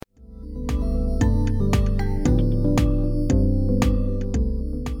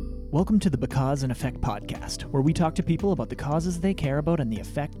Welcome to the Because and Effect podcast, where we talk to people about the causes they care about and the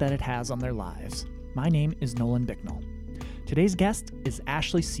effect that it has on their lives. My name is Nolan Bicknell. Today's guest is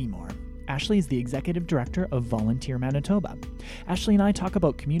Ashley Seymour. Ashley is the Executive Director of Volunteer Manitoba. Ashley and I talk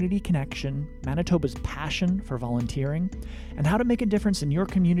about community connection, Manitoba's passion for volunteering, and how to make a difference in your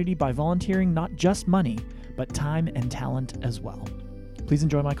community by volunteering not just money, but time and talent as well. Please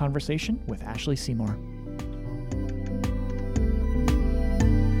enjoy my conversation with Ashley Seymour.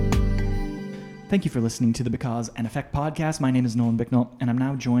 Thank you for listening to the Because and Effect podcast. My name is Nolan Bicknell, and I'm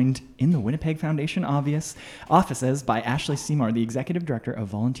now joined in the Winnipeg Foundation offices by Ashley Seymour, the Executive Director of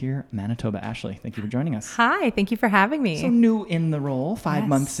Volunteer Manitoba. Ashley, thank you for joining us. Hi, thank you for having me. So new in the role, 5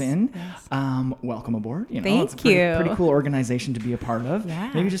 months in. Yes. Welcome aboard. Thank it's a pretty cool organization to be a part of.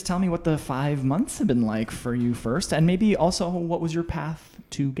 Yeah. Maybe just tell me what the 5 months have been like for you first, and maybe also what was your path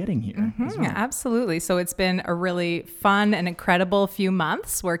to getting here as well. Absolutely. So it's been a really fun and incredible few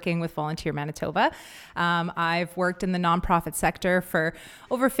months working with Volunteer Manitoba. I've worked in the nonprofit sector for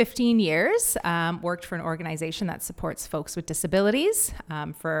over 15 years, worked for an organization that supports folks with disabilities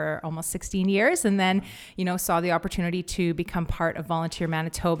for almost 16 years, and then, saw the opportunity to become part of Volunteer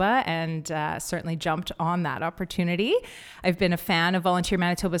Manitoba and certainly jumped on that opportunity. I've been a fan of Volunteer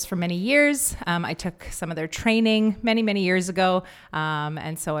Manitoba's for many years. I took some of their training many, many years ago.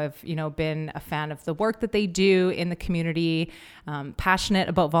 And so I've, been a fan of the work that they do in the community, passionate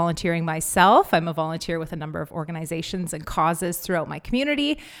about volunteering myself. I'm a volunteer with a number of organizations and causes throughout my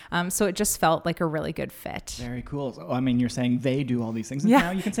community. So it just felt like a really good fit. Very cool. So, you're saying they do all these things. And yeah,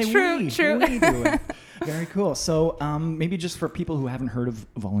 now you can say true. We do it. Very cool. So maybe just for people who haven't heard of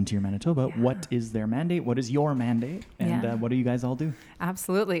Volunteer Manitoba, what is their mandate? What is your mandate? And what do you guys all do?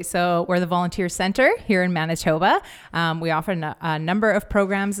 Absolutely. So we're the Volunteer Center here in Manitoba. We offer a number of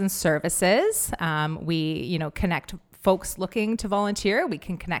programs and services. We, connect folks looking to volunteer. We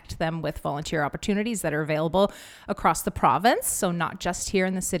can connect them with volunteer opportunities that are available across the province. So not just here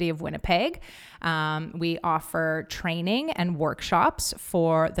in the city of Winnipeg. We offer training and workshops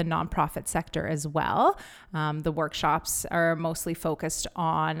for the nonprofit sector as well. The workshops are mostly focused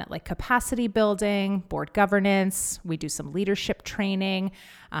on capacity building, board governance. We do some leadership training,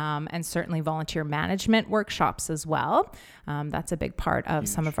 and certainly volunteer management workshops as well. That's a big part of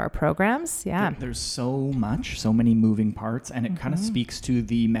some of our programs. Yeah. There's so many moving parts, and it kind of speaks to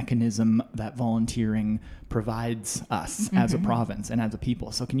the mechanism that volunteering provides us as a province and as a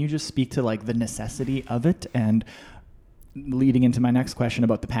people. So can you just speak to the necessity of it, and leading into my next question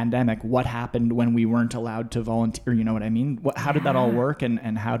about the pandemic, what happened when we weren't allowed to volunteer? You know what I mean? How did that all work,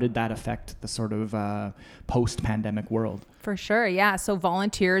 and how did that affect the sort of post-pandemic world? For sure. Yeah. So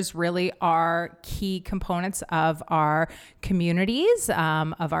volunteers really are key components of our communities,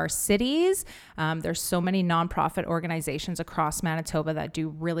 of our cities. There's so many nonprofit organizations across Manitoba that do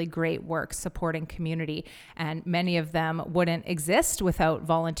really great work supporting community, and many of them wouldn't exist without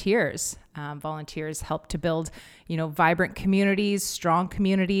volunteers. Volunteers help to build, vibrant communities, strong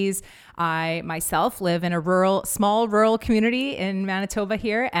communities. I myself live in a small rural community in Manitoba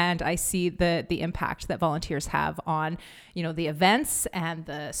here, and I see the impact that volunteers have on, the events and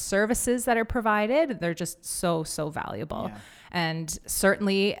the services that are provided. They're just so valuable. Yeah. And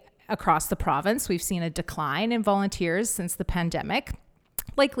certainly across the province, we've seen a decline in volunteers since the pandemic,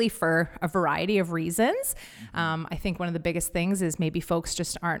 likely for a variety of reasons. I think one of the biggest things is maybe folks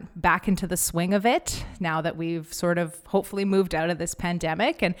just aren't back into the swing of it now that we've sort of hopefully moved out of this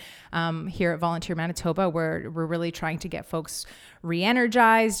pandemic. And here at Volunteer Manitoba, we're really trying to get folks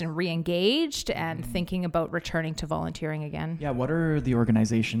re-energized and re-engaged and thinking about returning to volunteering again. Yeah. What are the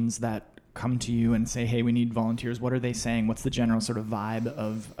organizations that come to you and say, hey, we need volunteers? What are they saying? What's the general sort of vibe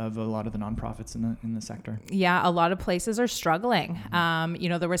of a lot of the nonprofits in the sector? Yeah, a lot of places are struggling.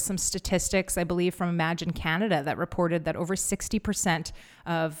 There was some statistics, I believe, from Imagine Canada that reported that over 60%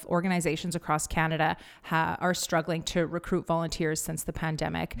 of organizations across Canada are struggling to recruit volunteers since the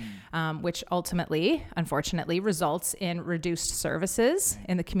pandemic, which ultimately, unfortunately, results in reduced services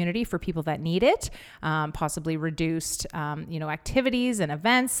in the community for people that need it, possibly reduced, activities and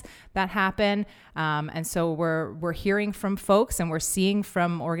events that happen. And so we're hearing from folks, and we're seeing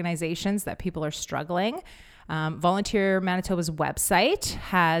from organizations that people are struggling. Volunteer Manitoba's website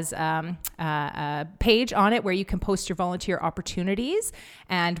has a page on it where you can post your volunteer opportunities.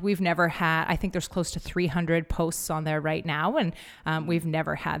 And we've never had, I think there's close to 300 posts on there right now. And we've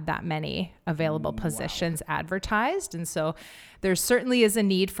never had that many available positions advertised. And so there certainly is a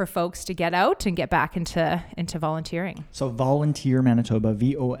need for folks to get out and get back into volunteering. So Volunteer Manitoba,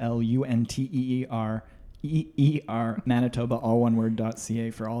 VOLUNTEER Manitoba, all one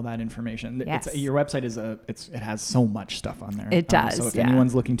word.ca for all that information. Yes. Your website it has so much stuff on there. It does. So if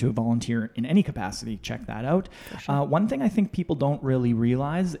anyone's looking to volunteer in any capacity, check that out. Sure. One thing I think people don't really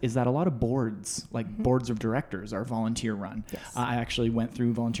realize is that a lot of boards, like boards of directors, are volunteer run. Yes. I actually went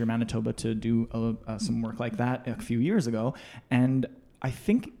through Volunteer Manitoba to do some work like that a few years ago, and I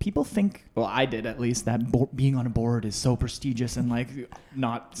think people think, well, I did at least, that being on a board is so prestigious and like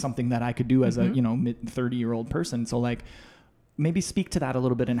not something that I could do as a mid 30-year-old person. So like maybe speak to that a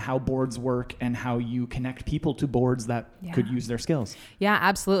little bit and how boards work and how you connect people to boards that could use their skills. Yeah,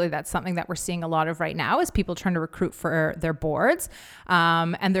 absolutely. That's something that we're seeing a lot of right now is people trying to recruit for their boards.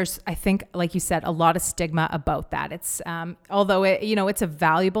 And there's, I think, like you said, a lot of stigma about that. It's, although it's a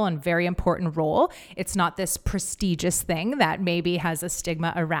valuable and very important role, it's not this prestigious thing that maybe has a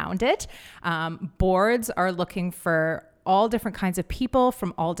stigma around it. Boards are looking for all different kinds of people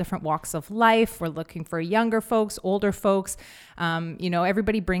from all different walks of life. We're looking for younger folks, older folks.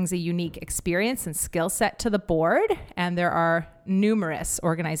 Everybody brings a unique experience and skill set to the board, and there are numerous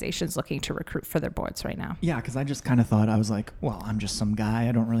organizations looking to recruit for their boards right now. Yeah, because I just kind of thought, I was like, well, I'm just some guy.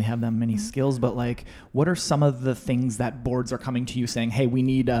 I don't really have that many skills, but like, what are some of the things that boards are coming to you saying, hey, we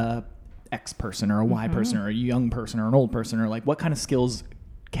need a X person or a Y person or a young person or an old person, or like what kind of skills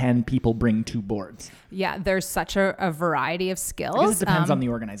can people bring to boards? Yeah, there's such a variety of skills. I guess it depends on the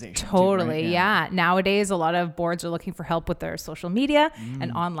organization. Totally, too, right? Yeah. Nowadays, a lot of boards are looking for help with their social media and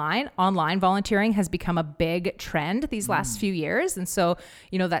online. Online volunteering has become a big trend these last few years. And so,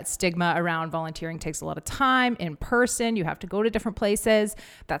 that stigma around volunteering takes a lot of time in person. You have to go to different places.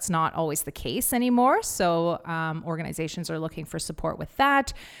 That's not always the case anymore. So organizations are looking for support with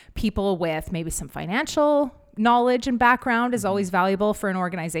that. People with maybe some financial knowledge and background is always valuable for an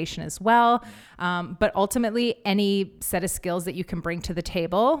organization as well. But ultimately, any set of skills that you can bring to the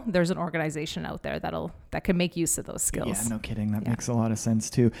table, there's an organization out there that can make use of those skills. Yeah, no kidding. That makes a lot of sense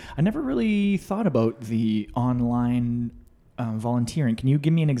too. I never really thought about the online volunteering. Can you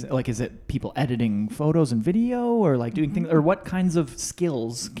give me an example? Like, is it people editing photos and video, or like doing things, or what kinds of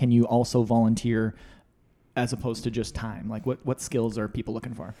skills can you also volunteer as opposed to just time? Like what skills are people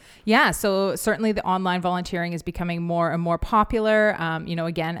looking for? Yeah, so certainly the online volunteering is becoming more and more popular.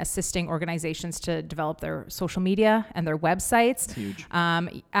 Again, assisting organizations to develop their social media and their websites. It's huge.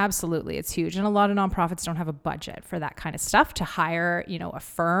 Absolutely, it's huge. And a lot of nonprofits don't have a budget for that kind of stuff to hire, a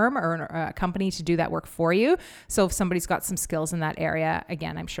firm or a company to do that work for you. So if somebody's got some skills in that area,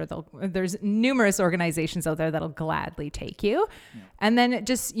 again, I'm sure there's numerous organizations out there that'll gladly take you. Yeah. And then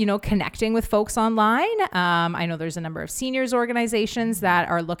just, connecting with folks online. I know there's a number of seniors organizations that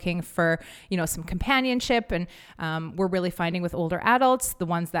are looking for, some companionship. And we're really finding with older adults, the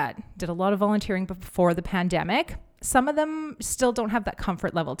ones that did a lot of volunteering before the pandemic, some of them still don't have that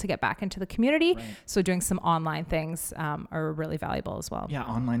comfort level to get back into the community. Right. So doing some online things are really valuable as well. Yeah,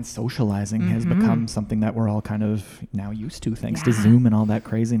 online socializing has become something that we're all kind of now used to, thanks to Zoom and all that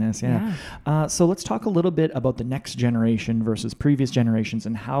craziness. Yeah. So let's talk a little bit about the next generation versus previous generations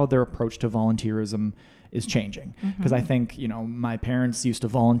and how their approach to volunteerism is changing. Because I think, my parents used to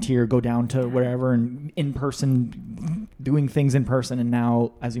volunteer, go down to wherever and in person, doing things in person, and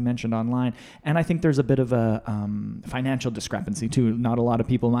now, as you mentioned, online. And I think there's a bit of a financial discrepancy too. Not a lot of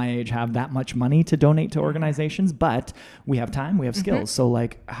people my age have that much money to donate to organizations, but we have time, we have skills. So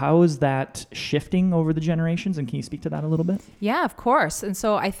like, how is that shifting over the generations? And can you speak to that a little bit? Yeah, of course. And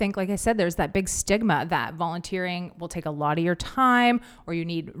so I think, like I said, there's that big stigma that volunteering will take a lot of your time, or you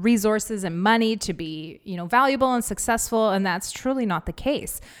need resources and money to be valuable and successful. And that's truly not the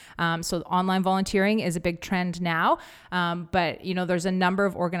case. So online volunteering is a big trend now. But there's a number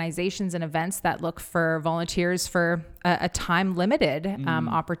of organizations and events that look for volunteers for a time limited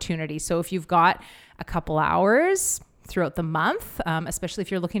opportunity. So if you've got a couple hours throughout the month, especially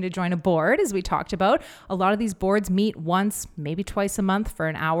if you're looking to join a board, as we talked about, a lot of these boards meet once, maybe twice a month for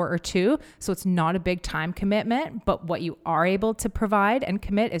an hour or two. So it's not a big time commitment, but what you are able to provide and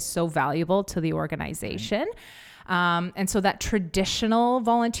commit is so valuable to the organization. And so that traditional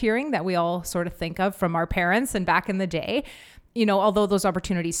volunteering that we all sort of think of from our parents and back in the day, although those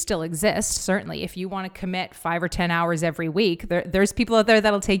opportunities still exist, certainly if you want to commit 5 or 10 hours every week, there's people out there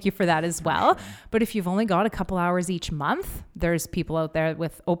that'll take you for that as well. Sure. But if you've only got a couple hours each month, there's people out there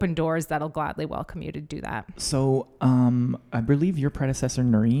with open doors that'll gladly welcome you to do that. So I believe your predecessor,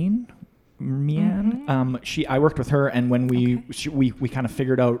 Meehan, I worked with her, and when we kind of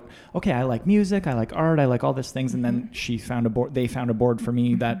figured out, okay, I like music, I like art, I like all these things, and then they found a board for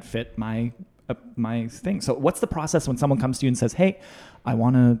me that fit my thing. So what's the process when someone comes to you and says, hey, I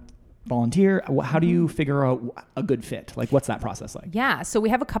want to volunteer? How do you figure out a good fit? Like, what's that process like? Yeah, so we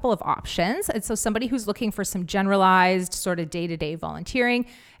have a couple of options. And so somebody who's looking for some generalized sort of day-to-day volunteering,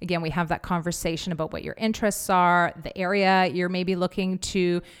 again, we have that conversation about what your interests are, the area you're maybe looking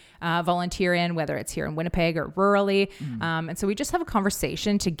to volunteer in, whether it's here in Winnipeg or rurally. And so we just have a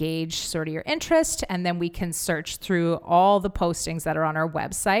conversation to gauge sort of your interest, and then we can search through all the postings that are on our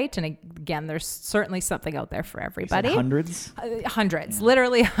website. And again, there's certainly something out there for everybody. Hundreds? Hundreds,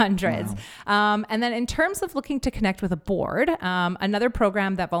 literally hundreds. Wow. And then in terms of looking to connect with a board, another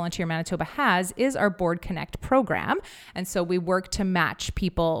program that Volunteer Manitoba has is our Board Connect program. And so we work to match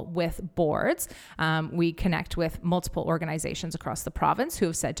people with boards. We connect with multiple organizations across the province who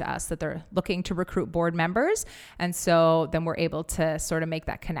have said to us that they're looking to recruit board members. And so then we're able to sort of make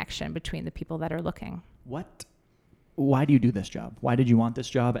that connection between the people that are looking. Why do you do this job? Why did you want this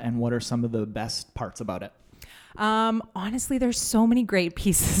job? And what are some of the best parts about it? Honestly, there's so many great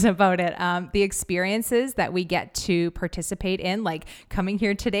pieces about it. The experiences that we get to participate in, like coming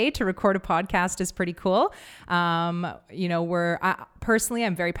here today to record a podcast, is pretty cool. Personally,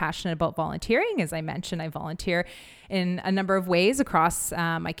 I'm very passionate about volunteering. As I mentioned, I volunteer in a number of ways across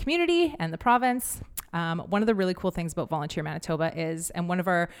my community and the province. One of the really cool things about Volunteer Manitoba is, and one of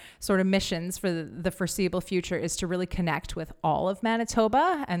our sort of missions for the foreseeable future, is to really connect with all of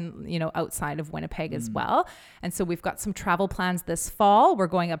Manitoba and, outside of Winnipeg as well. And so we've got some travel plans this fall. We're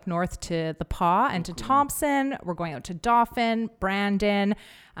going up north to the Paw and to Thompson. We're going out to Dauphin, Brandon,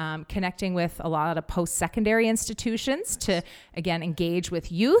 connecting with a lot of post-secondary institutions to, again, engage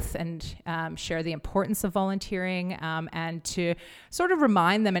with youth and share the importance of volunteering and to sort of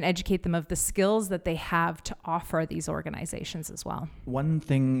remind them and educate them of the skills that they have to offer these organizations as well. One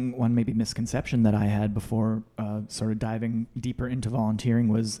maybe misconception that I had before sort of diving deeper into volunteering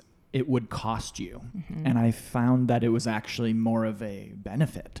was it would cost you. And I found that it was actually more of a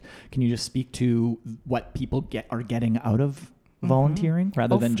benefit. Can you just speak to what people are getting out of volunteering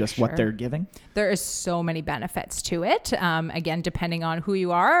rather than just what they're giving? There is so many benefits to it. Again, depending on who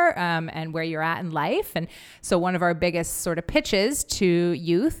you are and where you're at in life. And so one of our biggest sort of pitches to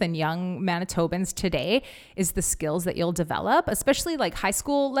youth and young Manitobans today is the skills that you'll develop, especially like high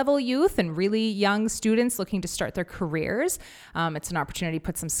school level youth and really young students looking to start their careers. It's an opportunity to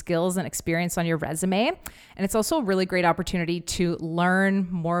put some skills and experience on your resume. And it's also a really great opportunity to learn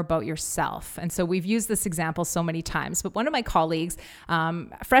more about yourself. And so we've used this example so many times, but one of my colleagues,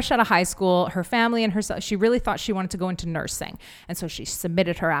 fresh out of high school, her family and herself, she really thought she wanted to go into nursing. And so she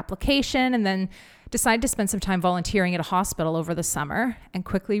submitted her application and then decided to spend some time volunteering at a hospital over the summer and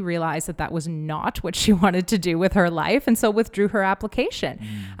quickly realized that that was not what she wanted to do with her life. And so withdrew her application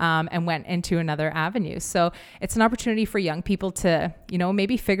and went into another avenue. So it's an opportunity for young people to,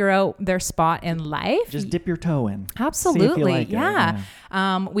 maybe figure out their spot in life. Just dip your toe in. Absolutely. See if you like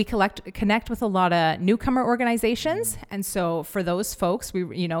it. We connect with a lot of newcomer organizations. And so for those folks,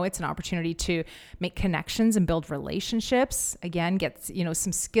 it's an opportunity to make connections and build relationships. Again, get,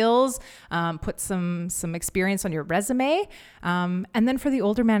 some skills, put some experience on your resume. And then for the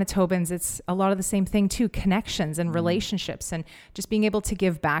older Manitobans, it's a lot of the same thing too, connections and relationships, and just being able to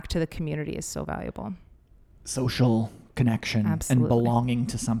give back to the community is so valuable. Social connection. Absolutely. And belonging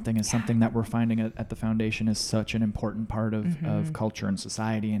to something is something that we're finding at the foundation is such an important part of culture and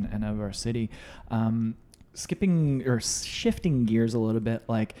society and of our city. Skipping or shifting gears a little bit,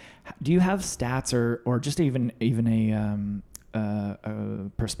 like, do you have stats or just even a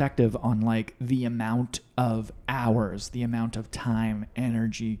perspective on like the amount of hours, the amount of time,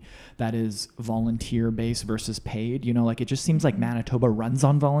 energy that is volunteer based versus paid? It just seems like Manitoba runs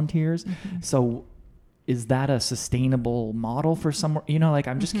on volunteers. So is that a sustainable model for somewhere?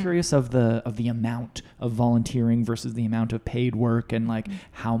 I'm just curious of the amount of volunteering versus the amount of paid work, and like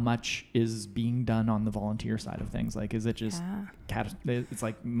how much is being done on the volunteer side of things. Like, is it just it's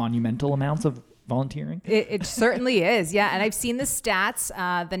like monumental amounts of volunteering? It certainly is. Yeah. And I've seen the stats,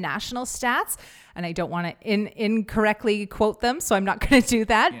 the national stats, and I don't want to incorrectly quote them, so I'm not going to do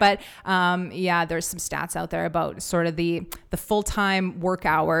that. Yeah. But there's some stats out there about sort of the full-time work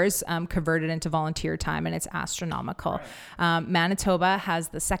hours converted into volunteer time, and it's astronomical. Right. Manitoba has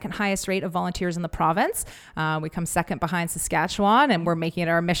the second highest rate of volunteers in the province. We come second behind Saskatchewan, and we're making it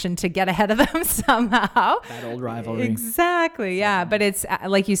our mission to get ahead of them somehow. That old rivalry. Exactly. Yeah. But it's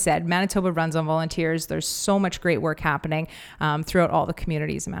like you said, Manitoba runs on volunteers. There's so much great work happening throughout all the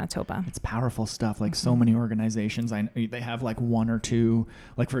communities in Manitoba. It's powerful stuff. stuff. Like so many organizations, they have like one or two.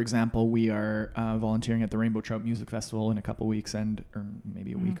 Like for example, we are volunteering at the Rainbow Trout Music Festival in a couple weeks, or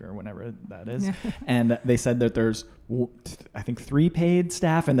maybe a week or whenever that is. And they said that there's, I think, 3 paid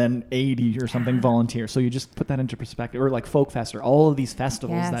staff and then 80 or something volunteers. So you just put that into perspective. Or like Folk Fest or all of these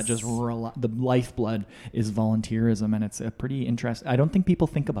festivals that just the lifeblood is volunteerism, and it's a pretty interesting. I don't think people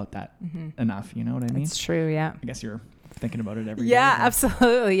think about that enough. You know what I mean? It's true. Yeah. I guess you're thinking about it every day. Yeah,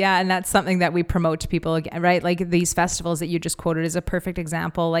 absolutely. Yeah. And that's something that we promote to people again, right? Like these festivals that you just quoted is a perfect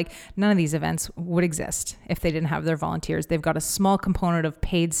example. Like none of these events would exist if they didn't have their volunteers. They've got a small component of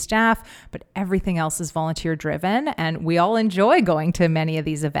paid staff, but everything else is volunteer driven. And we all enjoy going to many of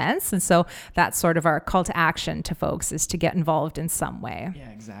these events. And so that's sort of our call to action to folks, is to get involved in some way. Yeah,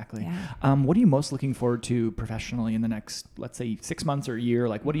 exactly. Yeah. What are you most looking forward to professionally in the next, let's say, 6 months or a year?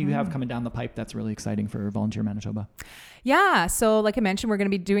 Like what do you have coming down the pipe that's really exciting for Volunteer Manitoba? Yeah. So like I mentioned, we're going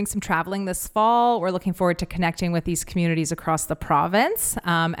to be doing some traveling this fall. We're looking forward to connecting with these communities across the province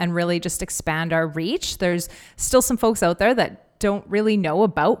and really just expand our reach. There's still some folks out there that don't really know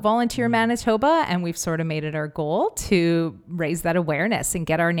about Volunteer Manitoba, and we've sort of made it our goal to raise that awareness and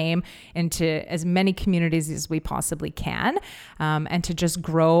get our name into as many communities as we possibly can, and to just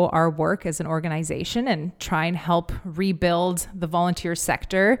grow our work as an organization and try and help rebuild the volunteer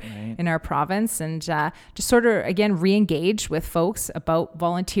sector in our province, and just sort of, again, re-engage with folks about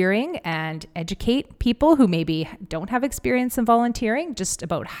volunteering and educate people who maybe don't have experience in volunteering just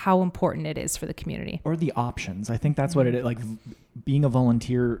about how important it is for the community. Or the options. I think that's what it is. Like being a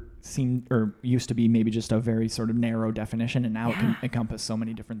volunteer used to be maybe just a very sort of narrow definition, and now it can encompass so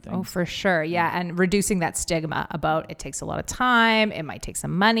many different things. Oh, for sure. Yeah. And reducing that stigma about it takes a lot of time, it might take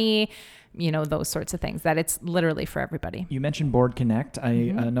some money, those sorts of things, that it's literally for everybody. You mentioned Board Connect.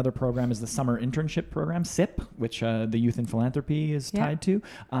 Another program is the summer internship program, SIP, which the Youth in Philanthropy is tied to.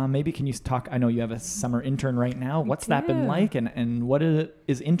 Maybe can you talk, I know you have a summer intern right now. What's that been like? And what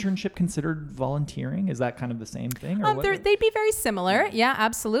is internship considered volunteering? Is that kind of the same thing? Or they'd be very similar. Yeah,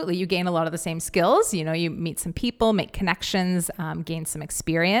 absolutely. You gain a lot of the same skills. You meet some people, make connections, gain some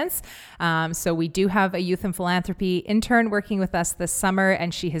experience. So we do have a Youth in Philanthropy intern working with us this summer,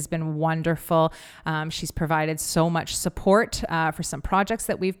 and she has been wonderful. She's provided so much support for some projects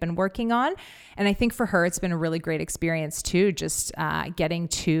that we've been working on. And I think for her, it's been a really great experience too, just getting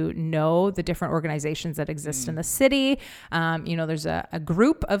to know the different organizations that exist in the city. There's a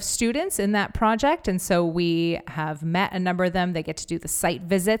group of students in that project. And so we have met a number of them. They get to do the site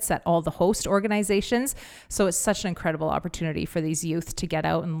visits at all the host organizations. So it's such an incredible opportunity for these youth to get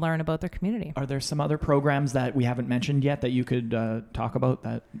out and learn about their community. Are there some other programs that we haven't mentioned yet that you could talk about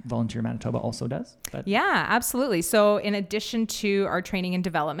that Volunteer Manitoba also does? Yeah, absolutely. So in addition to our training and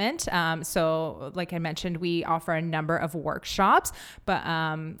development, so like I mentioned, we offer a number of workshops, but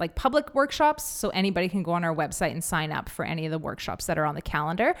like public workshops. So anybody can go on our website and sign up for any of the workshops that are on the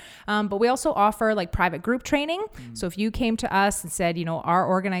calendar. But we also offer like private group training. So if you came to us and said, our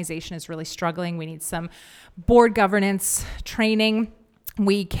organization is really struggling, we need some board governance training,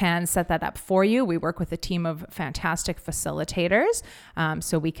 we can set that up for you. We work with a team of fantastic facilitators,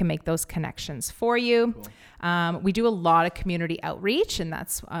 so we can make those connections for you. Cool. We do a lot of community outreach, and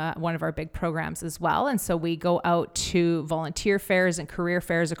that's one of our big programs as well. And so we go out to volunteer fairs and career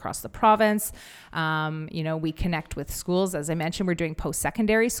fairs across the province. We connect with schools. As I mentioned, we're doing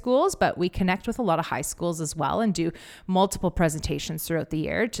post-secondary schools, but we connect with a lot of high schools as well and do multiple presentations throughout the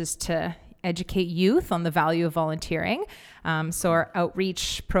year just to educate youth on the value of volunteering. So our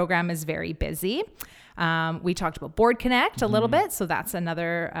outreach program is very busy. We talked about Board Connect a little bit. So that's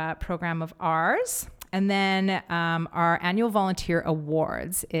another program of ours. And then our annual volunteer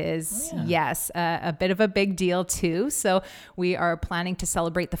awards is, a bit of a big deal too. So we are planning to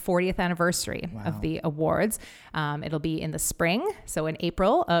celebrate the 40th anniversary of the awards. It'll be in the spring, so in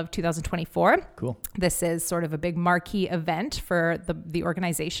April of 2024. Cool. This is sort of a big marquee event for the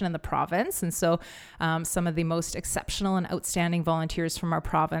organization and the province. And so some of the most exceptional and outstanding volunteers from our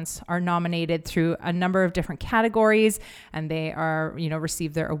province are nominated through a number of different categories, and they are,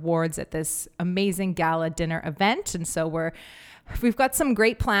 receive their awards at this amazing gala dinner event. And so we've got some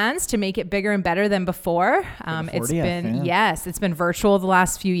great plans to make it bigger and better than before. It's been virtual the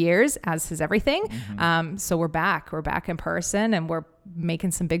last few years, as has everything. So we're back in person, and we're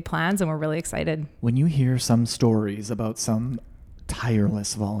making some big plans, and we're really excited. When you hear some stories about some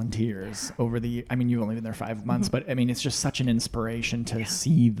tireless volunteers over you've only been there 5 months, but it's just such an inspiration to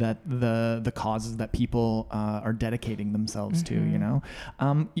see that the causes that people are dedicating themselves to,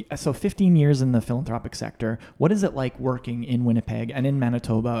 So 15 years in the philanthropic sector, what is it like working in Winnipeg and in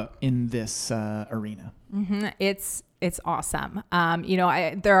Manitoba in this arena? It's it's awesome.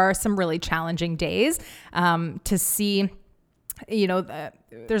 There are some really challenging days to see,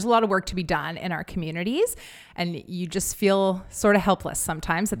 there's a lot of work to be done in our communities, and you just feel sort of helpless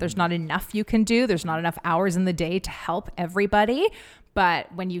sometimes that there's not enough you can do. There's not enough hours in the day to help everybody.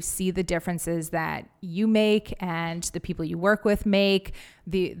 But when you see the differences that you make and the people you work with make,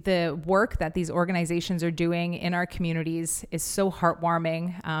 the work that these organizations are doing in our communities is so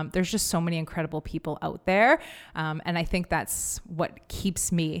heartwarming. There's just so many incredible people out there. And I think that's what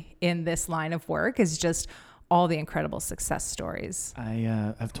keeps me in this line of work, is just all the incredible success stories.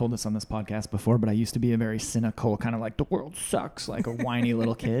 I've told this on this podcast before, but I used to be a very cynical, kind of like the world sucks, like a whiny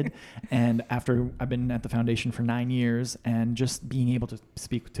little kid. And after I've been at the foundation for 9 years, and just being able to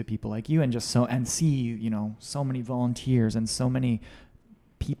speak to people like you and see, so many volunteers and so many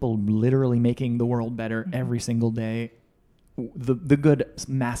people literally making the world better every single day, the good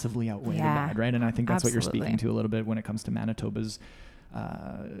massively outweigh the bad, right? And I think that's what you're speaking to a little bit when it comes to Manitoba's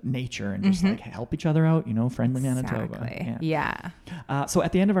nature, and just like help each other out, friendly Manitoba. Yeah. So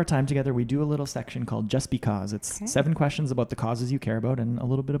at the end of our time together, we do a little section called Just Because. It's 7 questions about the causes you care about and a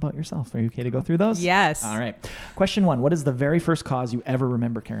little bit about yourself. Are you okay to go through those? Yes. All right. Question 1, what is the very first cause you ever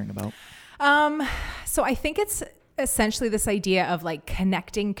remember caring about? So I think it's essentially this idea of like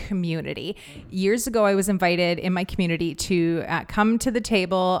connecting community. Years ago, I was invited in my community to come to the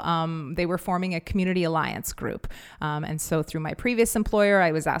table. They were forming a community alliance group. And so through my previous employer,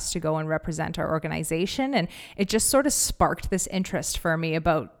 I was asked to go and represent our organization. And it just sort of sparked this interest for me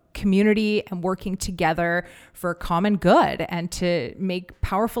about community and working together for common good and to make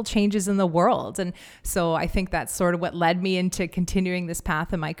powerful changes in the world. And so I think that's sort of what led me into continuing this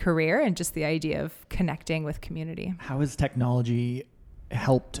path in my career, and just the idea of connecting with community. How has technology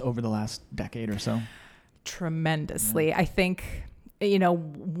helped over the last decade or so? Tremendously. Yeah. I think,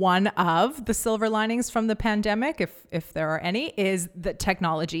 one of the silver linings from the pandemic, if there are any, is that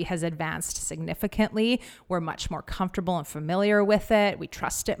technology has advanced significantly. We're much more comfortable and familiar with it. We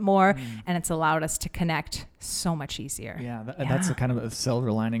trust it more, and it's allowed us to connect so much easier. Yeah, that's a kind of a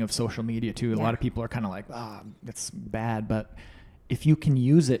silver lining of social media too. A lot of people are kind of like, it's bad, but if you can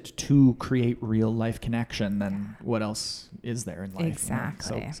use it to create real life connection, then what else is there in life?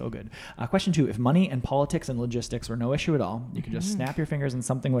 Exactly. So good. Question 2, if money and politics and logistics were no issue at all, you could just snap your fingers and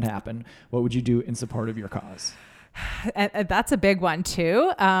something would happen, what would you do in support of your cause? And that's a big one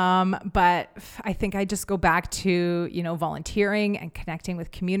too. But I think I just go back to, volunteering and connecting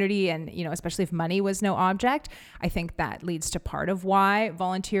with community, and, especially if money was no object. I think that leads to part of why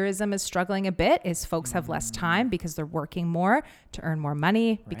volunteerism is struggling a bit, is folks have less time because they're working more to earn more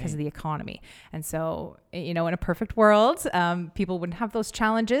money because of the economy. And so, in a perfect world, people wouldn't have those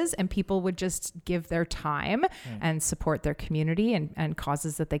challenges, and people would just give their time and support their community and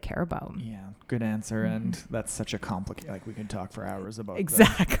causes that they care about. Yeah, good answer. And that's such a complicated, like we could talk for hours about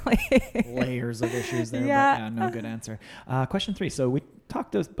exactly layers of issues there. But no, good answer. Question 3. So we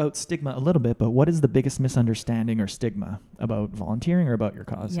talked about stigma a little bit, but what is the biggest misunderstanding or stigma about volunteering or about your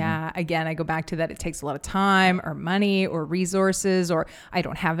cause? Yeah, again, I go back to that it takes a lot of time or money or resources, or I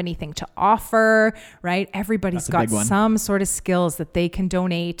don't have anything to offer, right? Everybody's got some sort of skills that they can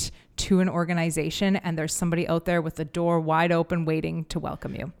donate to an organization, and there's somebody out there with the door wide open waiting to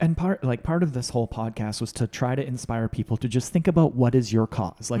welcome you. And part of this whole podcast was to try to inspire people to just think about what is your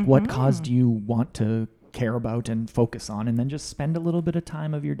cause? Like what cause do you want to care about and focus on, and then just spend a little bit of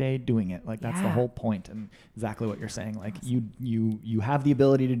time of your day doing it. Like that's the whole point, and exactly what you're saying. Like you have the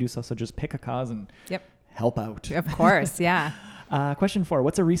ability to do so just pick a cause and help out. Of course. Yeah. Question 4,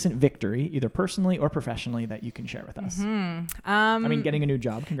 what's a recent victory, either personally or professionally, that you can share with us? Getting a new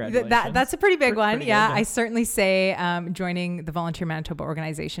job. Congratulations. That's a pretty big one. Pretty good, I certainly say joining the Volunteer Manitoba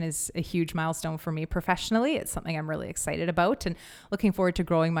organization is a huge milestone for me professionally. It's something I'm really excited about and looking forward to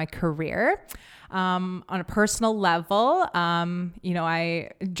growing my career. On a personal level,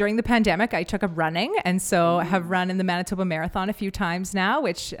 during the pandemic, I took up running, and so have run in the Manitoba Marathon a few times now,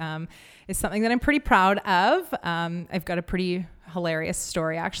 which is something that I'm pretty proud of. I've got a pretty hilarious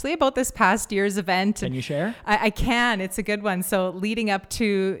story actually about this past year's event. Can you share? I can. It's a good one. So leading up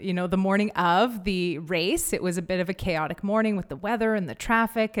to, the morning of the race, it was a bit of a chaotic morning with the weather and the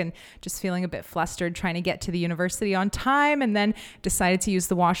traffic, and just feeling a bit flustered trying to get to the university on time, and then decided to use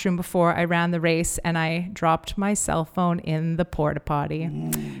the washroom before I ran the race, and I dropped my cell phone in the porta potty.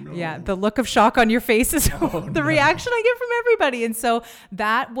 No. Yeah. The look of shock on your face is the reaction I get from everybody. And so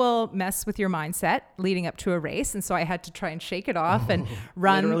that will mess with your mindset leading up to a race. And so I had to try and shake it off and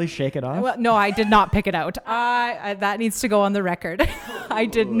run. Literally shake it off? Well, no, I did not pick it out. That needs to go on the record. I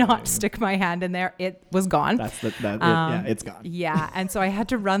did not stick my hand in there. It was gone. It's gone. Yeah. And so I had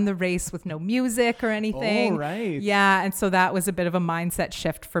to run the race with no music or anything. Oh, right. Yeah. And so that was a bit of a mindset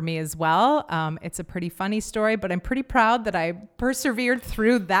shift for me as well. It's a pretty funny story, but I'm pretty proud that I persevered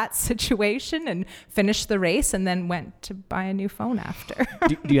through that situation and finished the race and then went to buy a new phone after.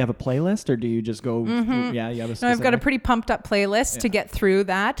 do you have a playlist or do you just go? Yeah, you have a specific... No, I've got a pretty pumped up playlist to get through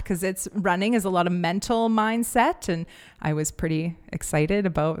that because running is a lot of mental mindset, and I was pretty excited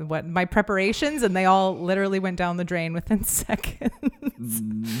about what my preparations, and they all literally went down the drain within seconds.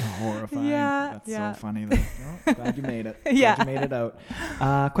 Horrifying. Yeah, That's so funny though. Oh, glad you made it. Yeah. Glad you made it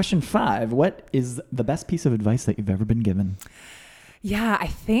out. Question 5. What is the best piece of advice that you've ever been given? Yeah, I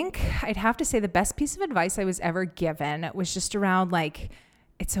think I'd have to say the best piece of advice I was ever given was just around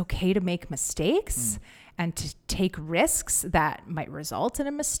it's okay to make mistakes and to take risks that might result in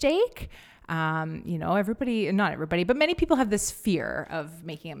a mistake. Not everybody, but many people have this fear of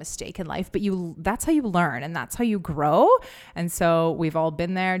making a mistake in life, but that's how you learn and that's how you grow. And so we've all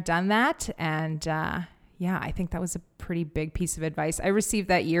been there, done that. And, I think that was a pretty big piece of advice. I received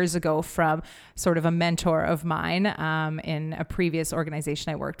that years ago from sort of a mentor of mine in a previous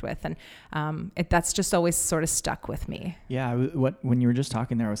organization I worked with. And that's just always sort of stuck with me. Yeah. When you were just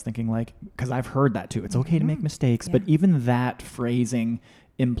talking there, I was thinking because I've heard that too. It's okay to make mistakes, but even that phrasing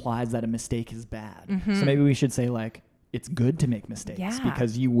implies that a mistake is bad. So maybe we should say it's good to make mistakes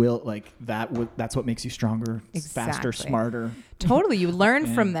because you will that's what makes you stronger, faster, smarter. Totally. You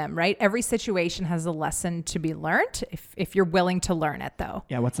learn from them, right? Every situation has a lesson to be learned if you're willing to learn it though.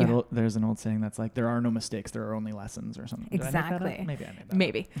 Yeah. What's that? There's an old saying that's there are no mistakes. There are only lessons or something. Exactly. Maybe I made that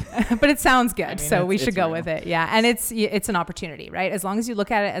Maybe, but it sounds good. So we should go with it. Yeah. And it's an opportunity, right? As long as you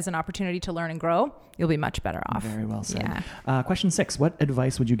look at it as an opportunity to learn and grow, you'll be much better off. Very well said. Yeah. Question 6. What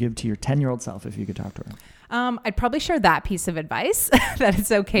advice would you give to your 10-year-old self if you could talk to her? I'd probably share that piece of advice that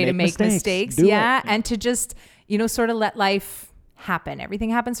it's okay to make mistakes. And to just, sort of let life happen.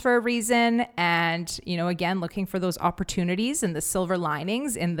 Everything happens for a reason. And, again, looking for those opportunities and the silver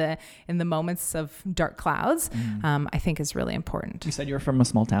linings in the moments of dark clouds, I think is really important. You said you were from a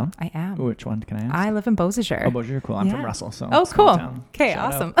small town? I am. Which one can I ask? I live in Beausejour. Oh, Beausejour, cool. I'm from Russell. So cool. Okay,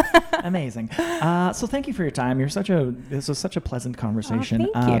 awesome. Amazing. So thank you for your time. This was such a pleasant conversation.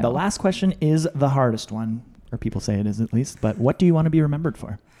 Oh, thank you. The last question is the hardest one, or people say it is at least, but what do you want to be remembered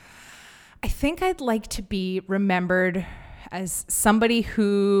for? I think I'd like to be remembered as somebody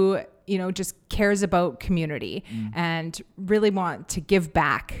who, just cares about community and really want to give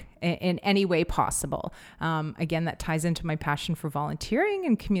back in any way possible. Again, that ties into my passion for volunteering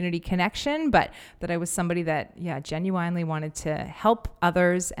and community connection, but that I was somebody that, genuinely wanted to help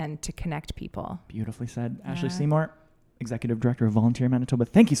others and to connect people. Beautifully said. Ashley Seymour, Executive Director of Volunteer Manitoba.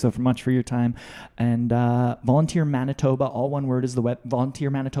 Thank you so much for your time. And Volunteer Manitoba, all one word, is the web,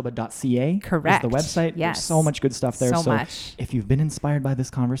 volunteermanitoba.ca. Correct. Is the website. Yes. There's so much good stuff there. So much. If you've been inspired by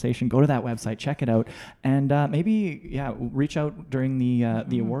this conversation, go to that website, check it out, and maybe reach out during the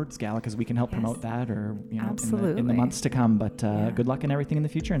awards gala because we can help promote that, or in the months to come. But good luck in everything in the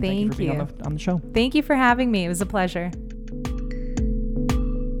future, and thank you for being on the show. Thank you for having me. It was a pleasure.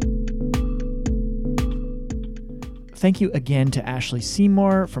 Thank you again to Ashley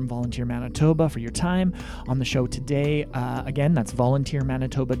Seymour from Volunteer Manitoba for your time on the show today. Again, that's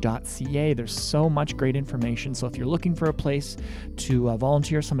volunteermanitoba.ca. There's so much great information. So if you're looking for a place to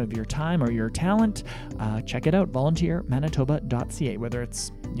volunteer some of your time or your talent, check it out, volunteermanitoba.ca. Whether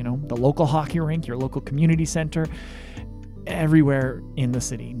it's, the local hockey rink, your local community center, everywhere in the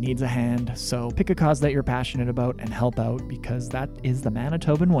city needs a hand. So pick a cause that you're passionate about and help out, because that is the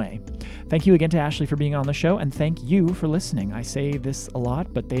Manitoban way. Thank you again to Ashley for being on the show, and thank you for listening. I say this a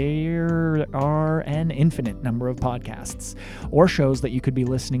lot, but there are an infinite number of podcasts or shows that you could be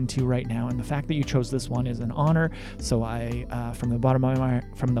listening to right now, and the fact that you chose this one is an honor. So I, from the bottom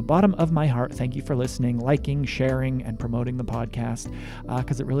of my heart, thank you for listening, liking, sharing, and promoting the podcast,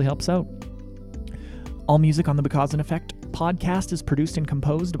 because it really helps out. All music on the Because and Effect podcast is produced and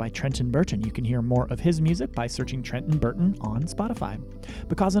composed by Trenton Burton. You can hear more of his music by searching Trenton Burton on Spotify.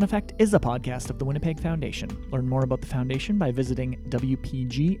 Because and Effect is a podcast of the Winnipeg Foundation. Learn more about the foundation by visiting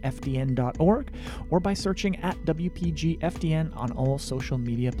wpgfdn.org or by searching at WPGFDN on all social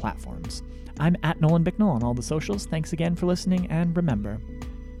media platforms. I'm at Nolan Bicknell on all the socials. Thanks again for listening, and remember,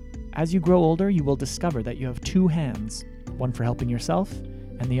 as you grow older, you will discover that you have two hands, one for helping yourself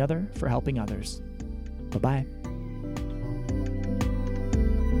and the other for helping others. Bye-bye.